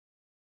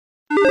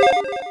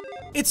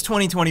It's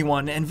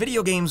 2021, and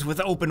video games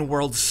with open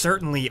worlds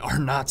certainly are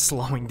not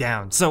slowing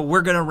down. So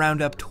we're gonna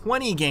round up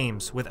 20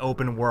 games with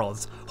open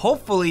worlds,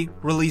 hopefully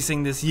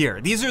releasing this year.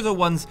 These are the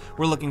ones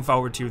we're looking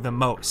forward to the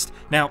most.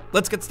 Now,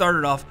 let's get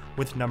started off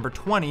with number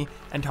 20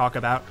 and talk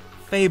about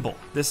Fable.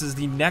 This is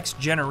the next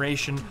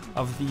generation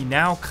of the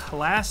now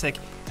classic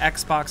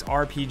Xbox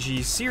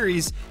RPG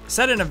series,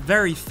 set in a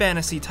very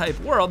fantasy type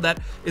world that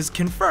is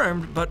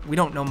confirmed, but we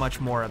don't know much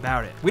more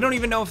about it. We don't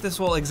even know if this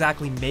will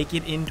exactly make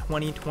it in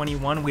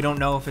 2021. We don't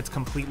know if it's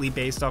completely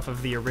based off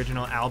of the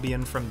original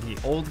Albion from the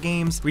old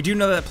games. We do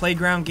know that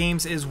Playground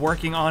Games is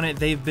working on it.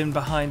 They've been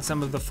behind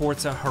some of the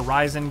Forza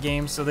Horizon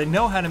games, so they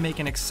know how to make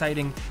an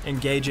exciting,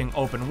 engaging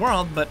open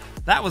world, but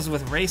that was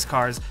with race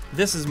cars.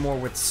 This is more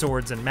with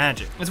swords and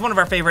magic. It's one of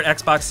our favorite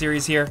Xbox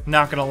series here,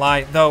 not gonna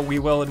lie, though we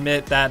will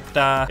admit that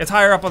it's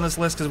higher up on this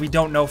list because we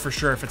don't know for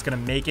sure if it's gonna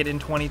make it in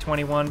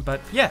 2021, but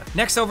yeah.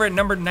 Next, over at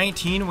number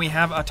 19, we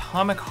have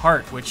Atomic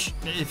Heart, which,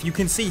 if you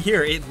can see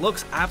here, it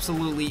looks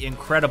absolutely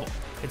incredible.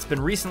 It's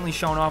been recently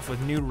shown off with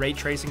new ray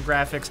tracing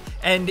graphics,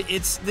 and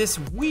it's this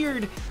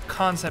weird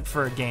concept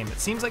for a game. It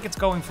seems like it's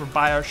going for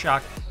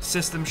Bioshock,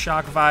 System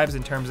Shock vibes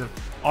in terms of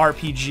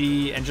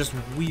RPG and just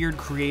weird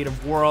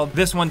creative world.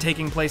 This one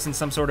taking place in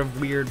some sort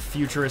of weird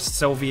futurist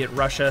Soviet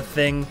Russia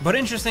thing. But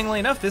interestingly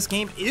enough, this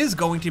game is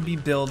going to be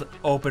build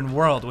open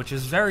world, which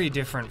is very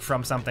different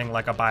from something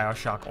like a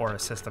Bioshock or a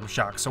System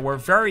Shock. So we're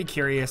very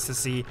curious to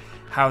see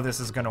how this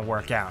is gonna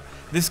work out.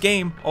 This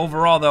game,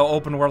 overall though,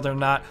 open world or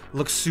not,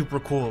 looks super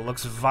cool. It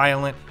looks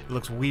violent, it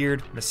looks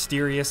weird,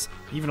 mysterious,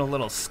 even a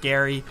little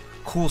scary.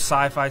 Cool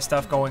sci-fi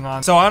stuff going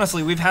on. So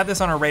honestly, we've had this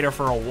on our radar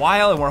for a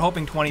while, and we're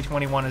hoping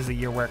 2021 is the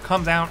year where it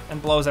comes out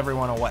and blows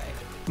everyone away.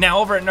 Now,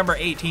 over at number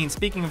 18,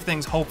 speaking of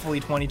things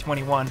hopefully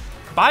 2021,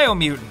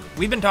 Biomutant.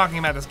 We've been talking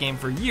about this game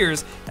for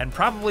years and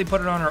probably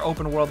put it on our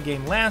open world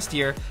game last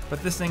year,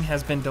 but this thing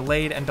has been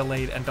delayed and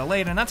delayed and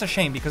delayed, and that's a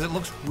shame because it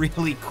looks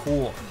really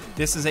cool.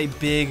 This is a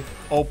big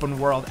open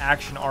world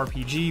action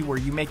RPG where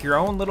you make your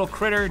own little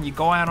critter and you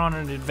go out on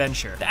an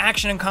adventure. The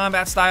action and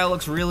combat style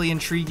looks really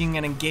intriguing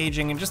and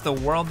engaging, and just the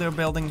world they're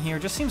building here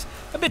just seems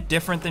a bit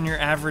different than your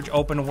average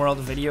open world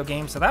video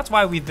game, so that's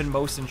why we've been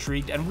most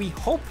intrigued, and we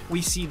hope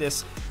we see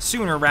this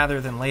sooner rather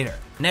than later.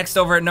 Next,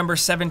 over at number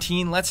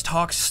 17, let's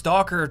talk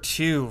S.T.A.L.K.E.R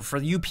 2. For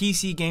you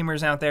PC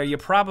gamers out there, you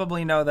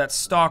probably know that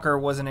S.T.A.L.K.E.R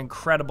was an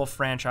incredible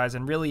franchise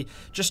and really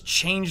just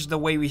changed the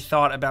way we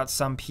thought about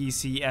some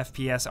PC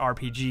FPS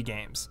RPG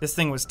games. This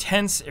thing was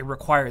tense, it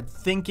required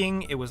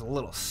thinking, it was a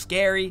little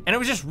scary, and it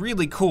was just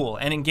really cool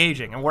and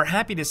engaging, and we're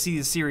happy to see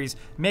the series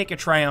make a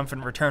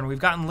triumphant return. We've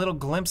gotten little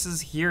glimpses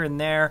here and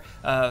there,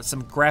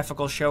 some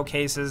graphical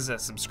showcases,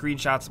 some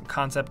screenshots, some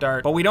concept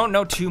art, but we don't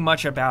know too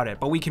much about it,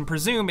 but we can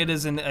presume it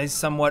is in a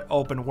somewhat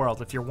open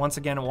world. If you're once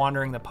again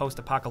wandering the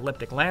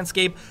post-apocalyptic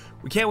landscape,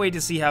 we can't wait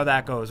to see how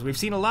that goes. We've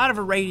seen a lot of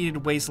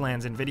irradiated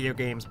wastelands in video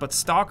games, but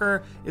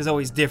S.T.A.L.K.E.R is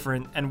always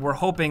different, and we're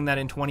hoping that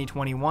in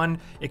 2021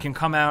 it can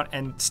come out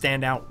and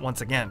stand out once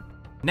again.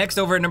 Next,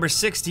 over at number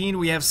 16,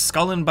 we have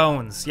Skull and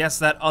Bones. Yes,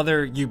 that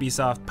other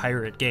Ubisoft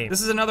pirate game.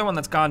 This is another one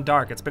that's gone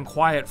dark. It's been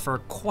quiet for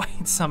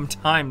quite some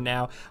time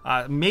now.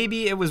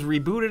 Maybe it was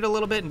rebooted a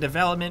little bit in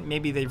development.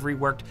 Maybe they've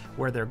reworked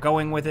where they're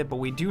going with it, but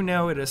we do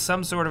know it is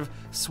some sort of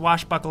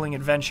swashbuckling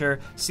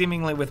adventure,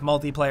 seemingly with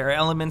multiplayer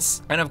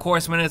elements. And of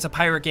course, when it's a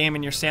pirate game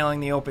and you're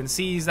sailing the open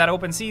seas, that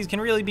open seas can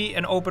really be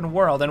an open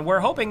world, and we're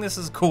hoping this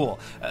is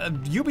cool.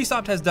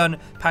 Ubisoft has done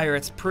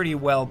pirates pretty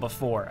well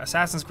before.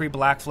 Assassin's Creed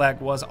Black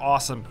Flag was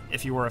awesome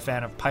if you were a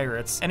fan of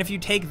pirates. And if you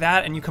take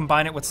that and you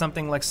combine it with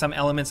something like some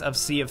elements of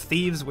Sea of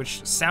Thieves,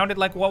 which sounded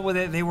like what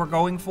they were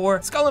going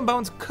for, Skull and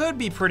Bones could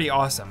be pretty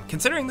awesome.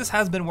 Considering this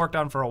has been worked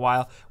on for a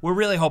while, we're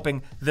really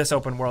hoping this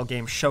open world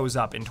game shows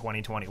up in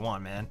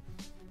 2021, man.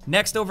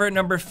 Next, over at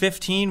number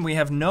 15, we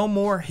have No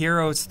More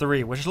Heroes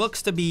 3, which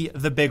looks to be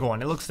the big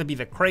one. It looks to be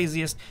the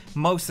craziest,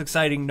 most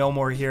exciting No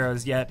More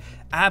Heroes yet.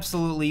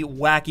 Absolutely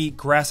wacky,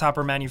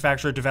 Grasshopper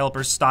manufacturer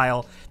developer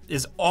style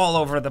is all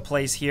over the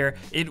place here.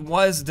 It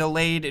was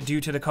delayed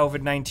due to the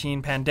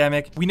COVID-19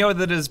 pandemic. We know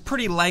that it is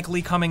pretty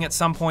likely coming at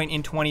some point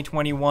in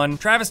 2021.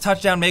 Travis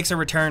Touchdown makes a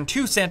return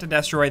to Santa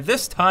Destroy.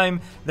 This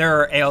time, there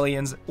are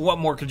aliens. What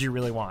more could you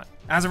really want?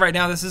 As of right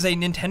now, this is a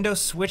Nintendo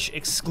Switch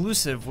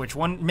exclusive, which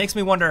makes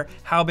me wonder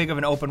how big of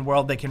an open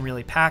world they can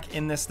really pack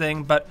in this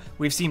thing, but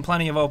we've seen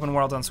plenty of open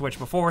worlds on Switch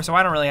before, so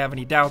I don't really have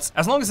any doubts.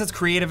 As long as it's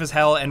creative as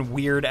hell and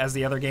weird as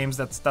the other games,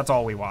 that's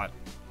all we want.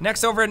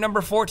 Next, over at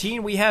number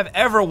 14, we have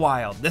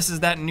Everwild. This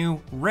is that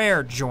new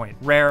Rare joint.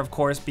 Rare, of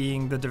course,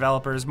 being the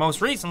developers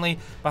most recently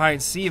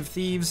behind Sea of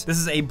Thieves. This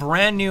is a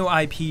brand new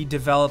IP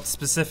developed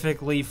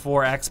specifically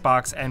for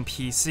Xbox and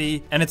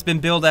PC, and it's been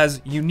billed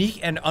as unique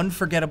and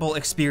unforgettable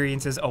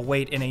experiences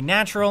await in a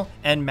natural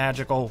and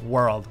magical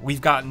world.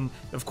 We've gotten,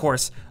 of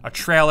course, a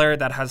trailer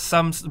that has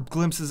some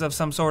glimpses of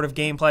some sort of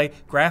gameplay.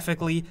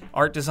 Graphically,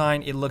 art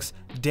design, it looks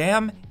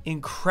damn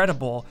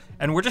incredible,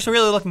 and we're just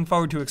really looking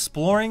forward to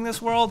exploring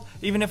this world.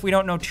 Even if we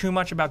don't know too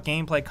much about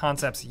gameplay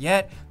concepts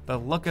yet, the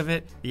look of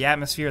it, the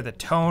atmosphere, the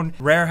tone.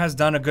 Rare has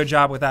done a good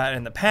job with that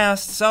in the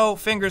past, so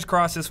fingers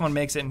crossed this one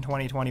makes it in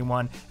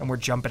 2021 and we're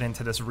jumping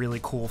into this really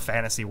cool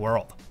fantasy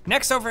world.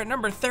 Next, over at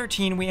number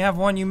 13, we have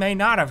one you may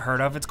not have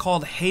heard of. It's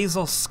called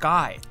Hazel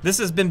Sky. This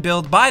has been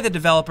billed by the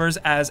developers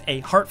as a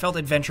heartfelt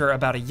adventure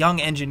about a young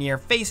engineer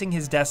facing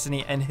his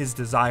destiny and his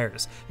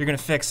desires. You're gonna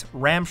fix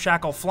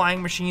ramshackle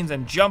flying machines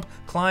and jump,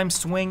 climb,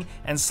 swing,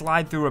 and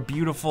slide through a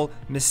beautiful,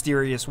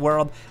 mysterious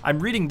world. I'm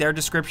reading their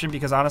description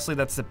because honestly,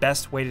 that's the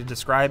best way to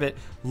describe it.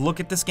 Look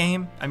at this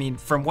game. I mean,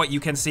 from what you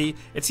can see,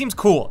 it seems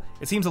cool.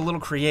 It seems a little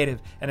creative,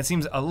 and it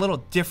seems a little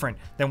different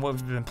than what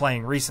we've been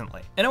playing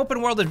recently. An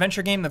open world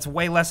adventure game that's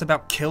way less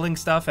about killing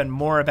stuff and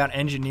more about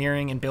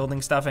engineering and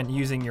building stuff and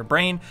using your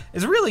brain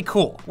is really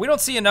cool. We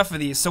don't see enough of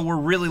these, so we're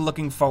really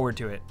looking forward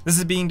to it. This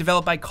is being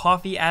developed by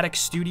Coffee Addict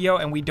Studio,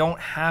 and we don't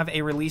have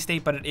a release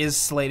date, but it is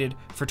slated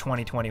for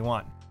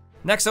 2021.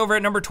 Next, over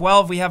at number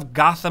 12, we have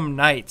Gotham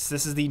Knights.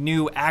 This is the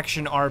new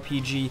action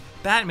RPG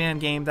Batman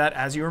game that,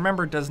 as you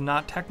remember, does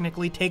not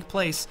technically take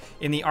place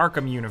in the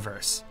Arkham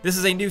universe. This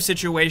is a new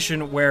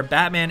situation where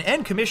Batman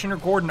and Commissioner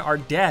Gordon are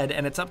dead,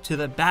 and it's up to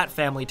the Bat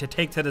family to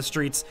take to the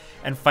streets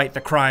and fight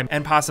the crime,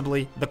 and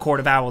possibly the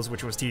Court of Owls,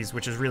 which was teased,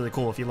 which is really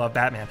cool if you love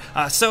Batman.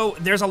 So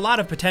there's a lot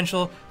of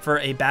potential for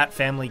a Bat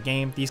family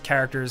game. These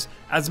characters,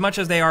 as much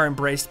as they are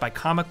embraced by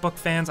comic book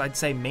fans, I'd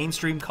say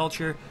mainstream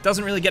culture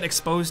doesn't really get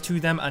exposed to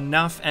them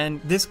enough, and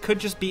this could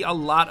just be a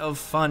lot of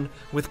fun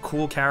with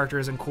cool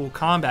characters and cool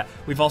combat.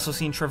 We've also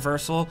seen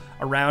traversal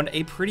around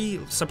a pretty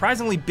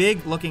surprisingly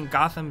big looking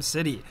Gotham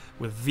City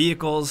with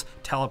vehicles,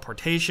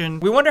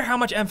 teleportation. We wonder how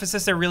much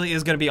emphasis there really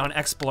is going to be on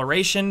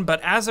exploration, but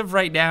as of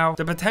right now,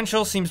 the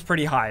potential seems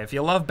pretty high. If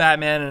you love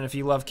Batman and if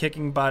you love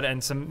kicking butt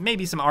and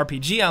maybe some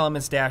RPG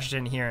elements dashed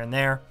in here and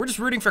there, we're just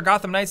rooting for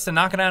Gotham Knights to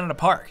knock it out of the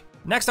park.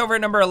 Next, over at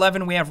number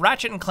 11, we have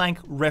Ratchet & Clank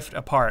Rift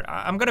Apart.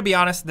 I'm gonna be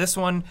honest, this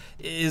one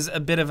is a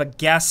bit of a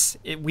guess.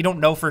 We don't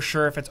know for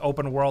sure if it's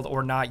open world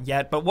or not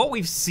yet, but what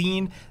we've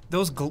seen,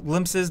 those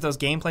glimpses, those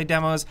gameplay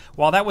demos,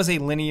 while that was a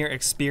linear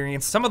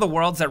experience, some of the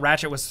worlds that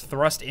Ratchet was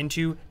thrust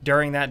into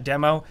during that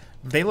demo,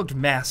 they looked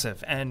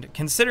massive, and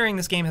considering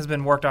this game has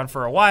been worked on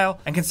for a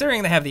while, and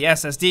considering they have the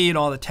SSD and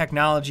all the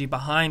technology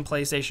behind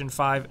PlayStation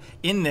 5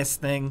 in this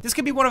thing, this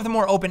could be one of the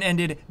more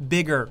open-ended,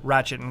 bigger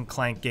Ratchet &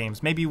 Clank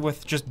games, maybe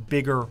with just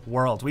bigger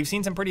worlds. We've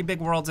seen some pretty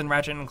big worlds in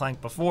Ratchet &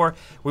 Clank before.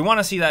 We want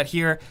to see that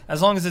here,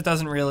 as long as it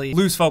doesn't really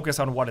lose focus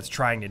on what it's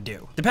trying to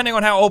do. Depending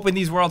on how open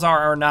these worlds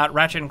are or not,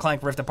 Ratchet &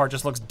 Clank Rift Apart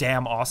just looks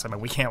damn awesome,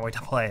 and we can't wait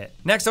to play it.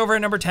 Next, over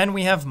at number 10,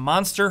 we have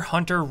Monster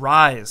Hunter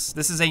Rise.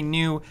 This is a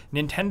new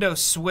Nintendo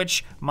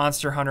Switch Monster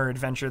Hunter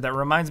adventure that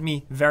reminds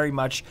me very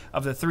much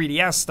of the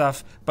 3DS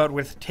stuff, but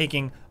with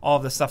taking all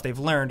of the stuff they've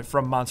learned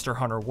from Monster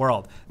Hunter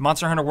World.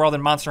 Monster Hunter World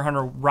and Monster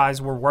Hunter Rise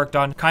were worked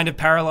on kind of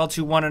parallel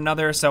to one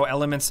another, so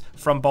elements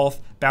from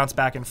both bounce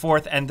back and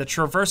forth, and the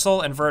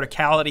traversal and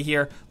verticality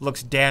here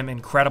looks damn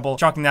incredible.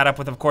 Chalking that up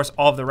with, of course,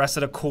 all of the rest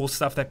of the cool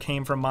stuff that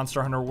came from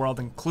Monster Hunter World,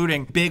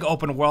 including big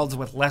open worlds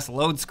with less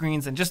load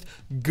screens and just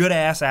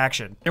good-ass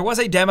action. There was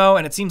a demo,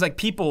 and it seems like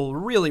people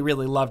really,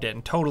 really loved it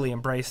and totally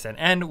embraced it,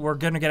 and we're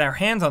gonna get our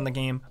hands on the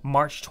game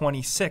March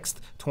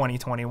 26th,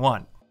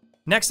 2021.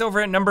 Next, over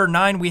at number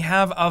 9, we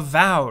have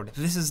AVOWED.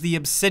 This is the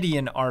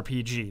Obsidian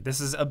RPG. This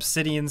is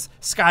Obsidian's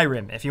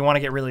Skyrim, if you want to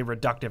get really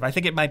reductive. I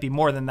think it might be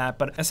more than that,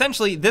 but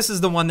essentially, this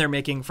is the one they're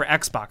making for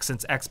Xbox,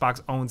 since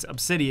Xbox owns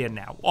Obsidian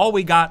now. All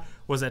we got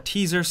was a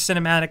teaser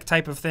cinematic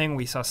type of thing.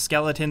 We saw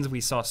skeletons, we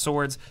saw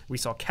swords, we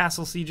saw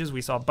castle sieges,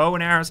 we saw bow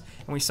and arrows,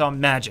 and we saw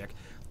magic.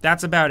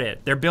 That's about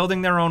it. They're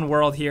building their own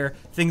world here.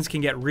 Things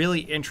can get really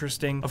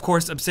interesting. Of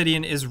course,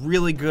 Obsidian is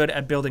really good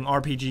at building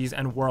RPGs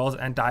and worlds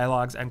and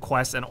dialogues and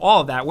quests and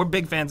all of that. We're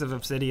big fans of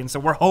Obsidian, so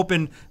we're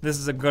hoping this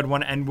is a good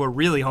one, and we're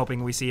really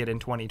hoping we see it in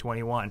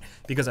 2021,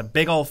 because a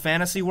big old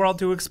fantasy world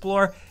to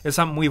explore is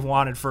something we've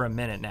wanted for a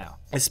minute now.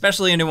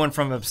 Especially a new one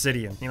from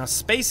Obsidian. You know,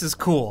 space is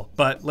cool,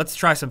 but let's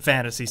try some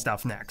fantasy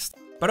stuff next.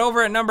 But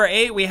over at number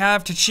 8, we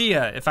have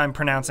Tchia, if I'm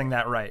pronouncing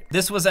that right.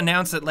 This was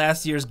announced at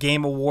last year's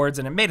Game Awards,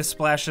 and it made a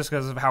splash just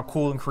because of how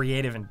cool and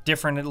creative and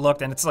different it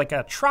looked, and it's like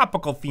a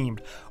tropical-themed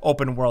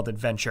open-world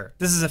adventure.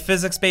 This is a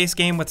physics-based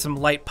game with some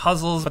light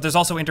puzzles, but there's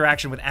also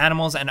interaction with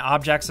animals and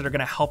objects that are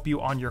gonna help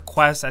you on your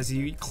quest as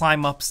you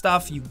climb up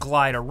stuff, you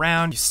glide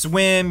around, you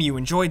swim, you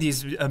enjoy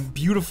these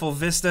beautiful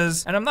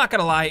vistas, and I'm not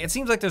gonna lie, it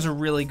seems like there's a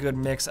really good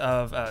mix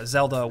of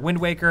Zelda Wind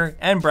Waker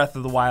and Breath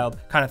of the Wild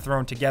kind of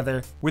thrown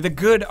together with a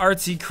good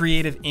artsy,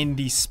 creative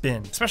indie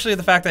spin, especially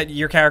the fact that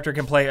your character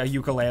can play a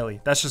ukulele.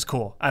 That's just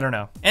cool. I don't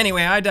know.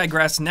 Anyway, I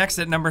digress. Next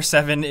at number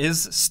 7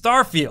 is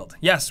Starfield.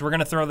 Yes, we're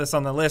gonna throw this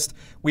on the list.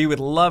 We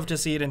would love to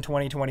see it in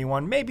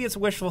 2021. Maybe it's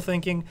wishful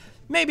thinking,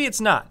 maybe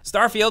it's not.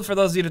 Starfield, for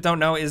those of you that don't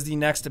know, is the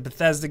next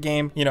Bethesda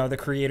game, you know, the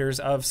creators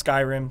of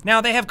Skyrim.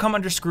 Now, they have come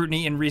under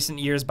scrutiny in recent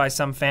years by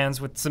some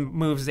fans with some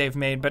moves they've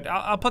made, but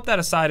I'll put that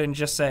aside and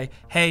just say,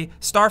 hey,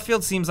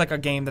 Starfield seems like a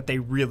game that they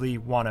really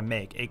want to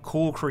make. A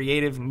cool,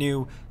 creative,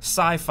 new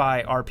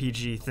sci-fi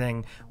RPG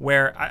thing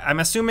where I'm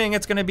assuming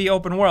it's going to be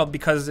open world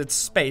because it's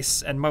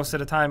space, and most of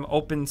the time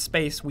open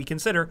space we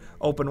consider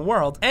open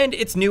world. And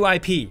it's new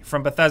IP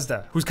from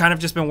Bethesda, who's kind of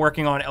just been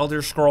working on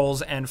Elder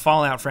Scrolls and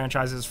Fallout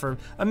franchises for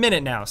a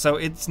minute now, so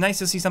it's nice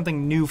to see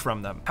something new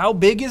from them. How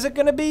big is it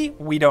going to be?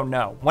 We don't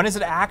know. When is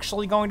it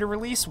actually going to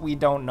release? We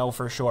don't know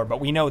for sure, but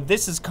we know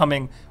this is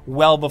coming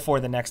well before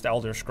the next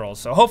Elder Scrolls,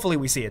 so hopefully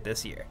we see it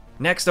this year.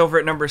 Next, over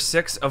at number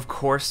 6, of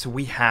course,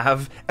 we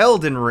have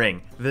Elden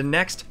Ring, the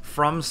next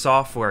From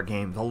Software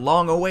game, the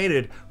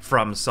long-awaited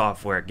From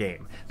Software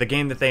game. The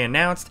game that they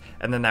announced,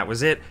 and then that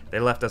was it. They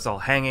left us all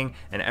hanging,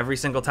 and every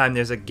single time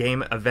there's a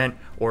game event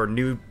or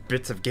new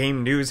bits of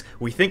game news,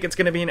 we think it's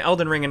going to be an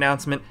Elden Ring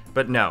announcement,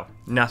 but no,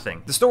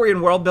 nothing. The story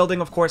and world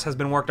building, of course, has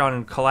been worked on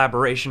in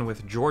collaboration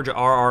with George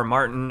R.R.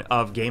 Martin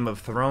of Game of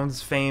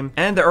Thrones fame,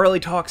 and the early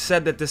talks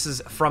said that this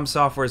is From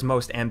Software's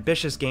most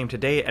ambitious game to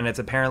date, and it's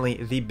apparently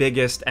the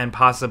biggest and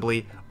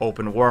possibly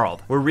open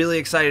world. We're really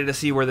excited to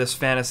see where this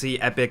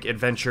fantasy, epic,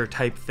 adventure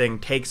type thing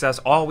takes us.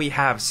 All we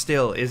have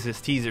still is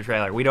this teaser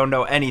trailer. We don't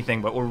know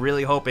anything, but we're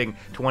really hoping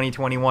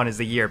 2021 is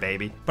the year,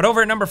 baby. But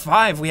over at number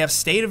 5, we have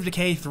State of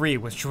Decay 3,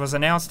 which was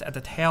announced at the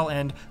tail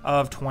end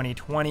of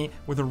 2020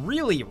 with a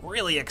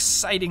really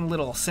exciting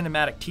little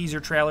cinematic teaser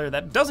trailer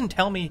that doesn't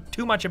tell me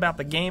too much about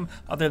the game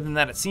other than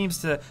that it seems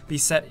to be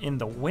set in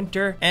the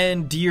winter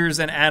and deers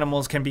and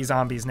animals can be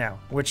zombies now,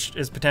 which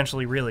is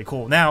potentially really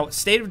cool. Now,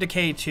 State of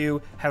Decay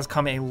 2 has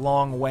come a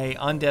long way.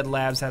 Undead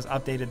Labs has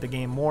updated the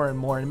game more and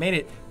more and made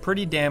it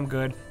pretty damn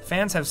good.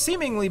 Fans have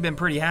seemingly been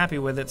pretty happy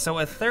with it, so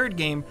a third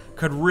game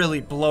could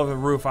really blow the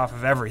roof off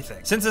of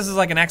everything. Since this is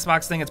like an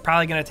Xbox thing, it's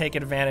probably going to take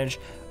advantage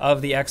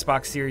of the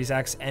Xbox Series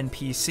X and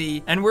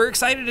PC, and we're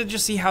excited to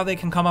just see how they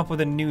can come up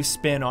with a new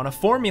spin on a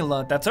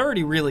formula that's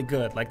already really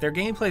good. Like, their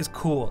gameplay is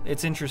cool,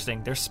 it's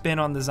interesting, their spin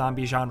on the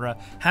zombie genre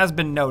has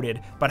been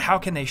noted, but how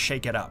can they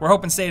shake it up? We're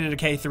hoping State of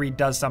Decay 3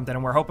 does something,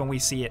 and we're hoping we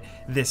see it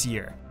this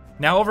year.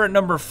 Now over at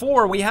number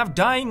 4, we have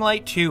Dying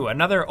Light 2,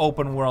 another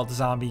open world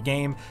zombie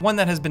game, one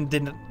that has been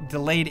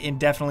delayed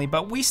indefinitely,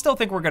 but we still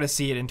think we're going to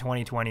see it in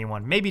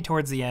 2021, maybe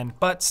towards the end,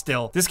 but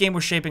still. This game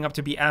was shaping up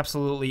to be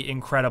absolutely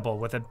incredible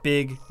with a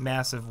big,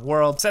 massive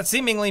world, set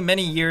seemingly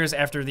many years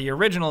after the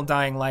original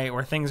Dying Light,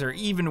 where things are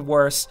even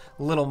worse,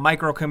 little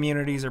micro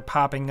communities are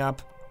popping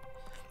up.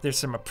 There's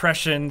some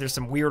oppression, there's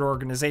some weird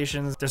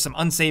organizations, there's some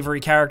unsavory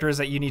characters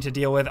that you need to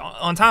deal with,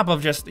 on top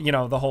of just, you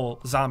know, the whole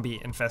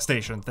zombie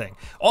infestation thing.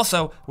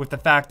 Also, with the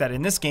fact that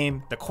in this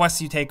game, the quests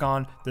you take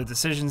on, the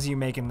decisions you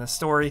make in the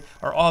story,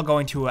 are all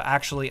going to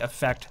actually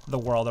affect the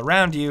world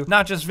around you,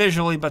 not just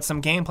visually, but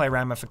some gameplay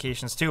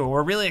ramifications too.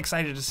 We're really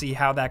excited to see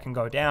how that can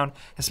go down,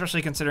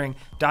 especially considering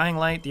Dying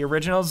Light, the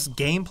original's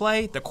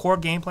gameplay, the core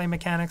gameplay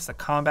mechanics, the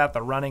combat,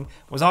 the running,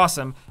 was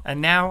awesome,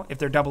 and now, if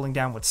they're doubling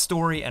down with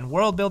story and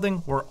world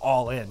building, we're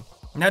all in.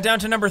 Now down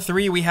to number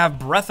 3, we have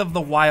Breath of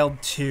the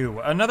Wild 2,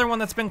 another one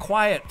that's been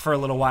quiet for a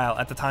little while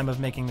at the time of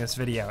making this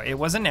video. It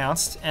was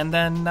announced, and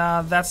then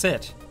that's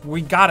it.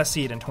 We gotta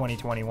see it in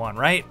 2021,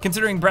 right?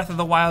 Considering Breath of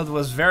the Wild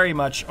was very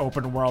much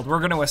open world,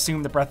 we're gonna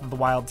assume that Breath of the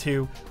Wild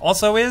 2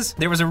 also is.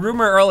 There was a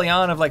rumor early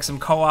on of like some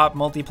co-op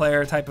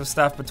multiplayer type of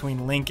stuff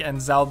between Link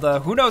and Zelda.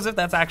 Who knows if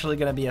that's actually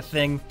gonna be a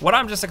thing? What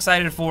I'm just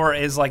excited for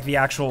is like the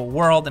actual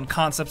world and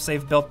concepts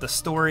they've built, the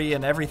story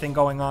and everything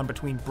going on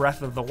between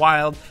Breath of the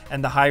Wild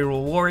and the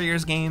Hyrule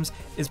Warriors games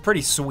is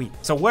pretty sweet.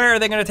 So where are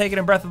they gonna take it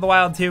in Breath of the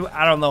Wild 2?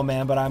 I don't know,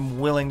 man, but I'm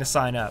willing to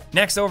sign up.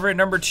 Next, over at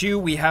number 2,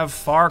 we have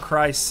Far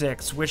Cry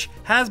 6, which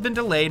has been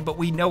delayed, but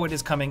we know it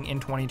is coming in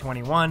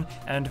 2021,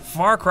 and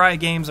Far Cry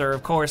games are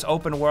of course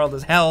open world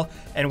as hell,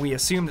 and we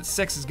assume that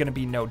 6 is going to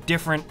be no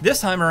different.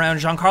 This time around,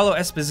 Giancarlo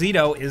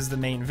Esposito is the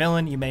main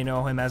villain. You may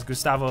know him as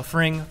Gustavo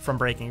Fring from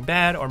Breaking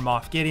Bad or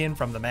Moff Gideon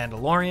from The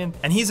Mandalorian,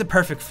 and he's a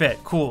perfect fit.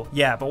 Cool,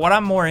 yeah, but what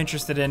I'm more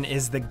interested in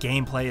is the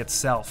gameplay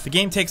itself. The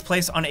game takes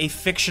place on a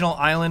fictional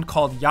island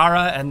called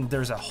Yara, and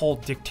there's a whole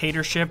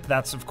dictatorship.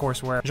 That's of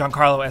course where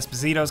Giancarlo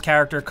Esposito's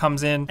character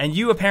comes in, and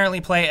you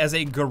apparently play as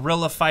a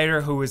guerrilla fighter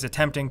who is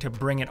attempting to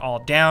bring it all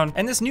down.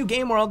 And this new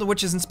game world,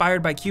 which is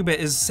inspired by Cuba,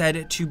 is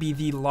said to be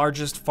the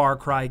largest Far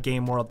Cry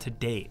game world to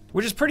date,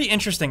 which is pretty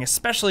interesting,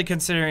 especially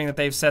considering that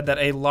they've said that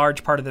a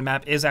large part of the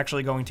map is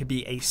actually going to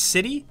be a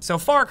city. So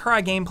Far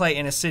Cry gameplay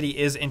in a city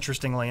is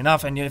interestingly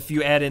enough, and if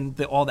you add in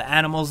all the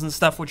animals and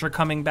stuff which are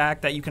coming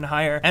back that you can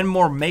hire, and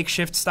more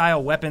makeshift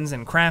style weapons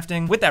and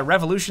crafting, with that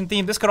Revolution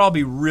theme, this could all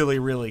be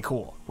really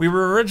cool. We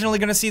were originally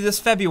going to see this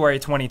February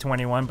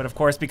 2021, but of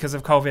course because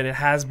of COVID it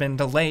has been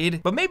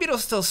delayed, but maybe it'll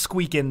still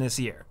squeak in this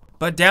year.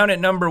 But down at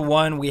number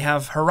 1, we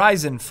have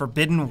Horizon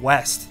Forbidden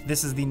West.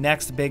 This is the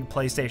next big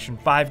PlayStation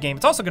 5 game.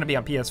 It's also going to be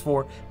on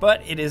PS4,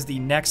 but it is the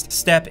next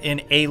step in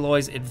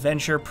Aloy's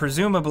adventure,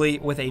 presumably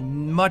with a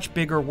much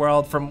bigger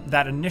world. From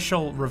that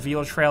initial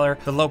reveal trailer,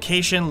 the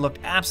location looked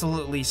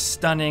absolutely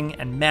stunning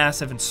and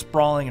massive and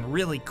sprawling and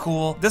really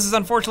cool. This is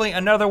unfortunately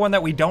another one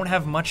that we don't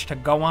have much to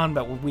go on,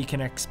 but we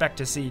can expect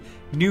to see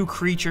new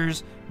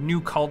creatures, new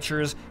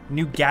cultures,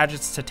 new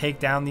gadgets to take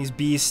down these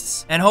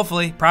beasts, and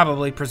hopefully,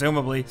 probably,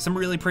 presumably, some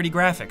really pretty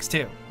graphics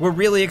too. We're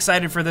really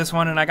excited for this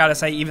one, and I gotta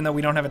say, even though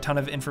we don't have a ton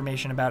of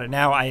information about it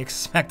now, I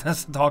expect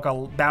us to talk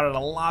about it a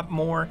lot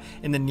more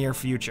in the near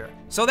future.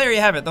 So there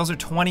you have it. Those are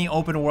 20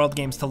 open world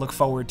games to look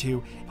forward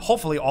to,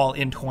 hopefully all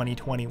in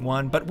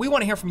 2021, but we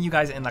want to hear from you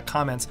guys in the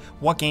comments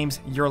what games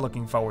you're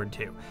looking forward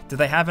to. Do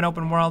they have an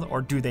open world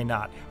or do they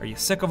not? Are you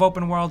sick of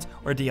open worlds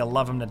or do you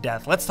love them to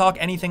death? Let's talk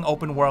anything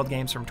open world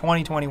games from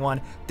 2021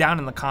 down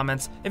in the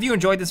comments. If you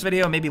enjoyed this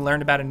video, maybe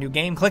learned about a new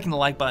game, clicking the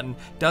like button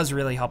does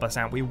really help us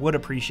out. We would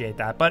appreciate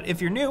that. But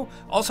if you're new,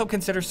 also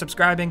consider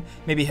subscribing,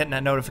 maybe hitting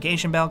that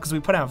notification bell because we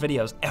put out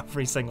videos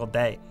every single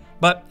day.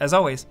 But as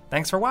always,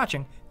 thanks for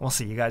watching. We'll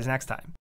see you guys next time.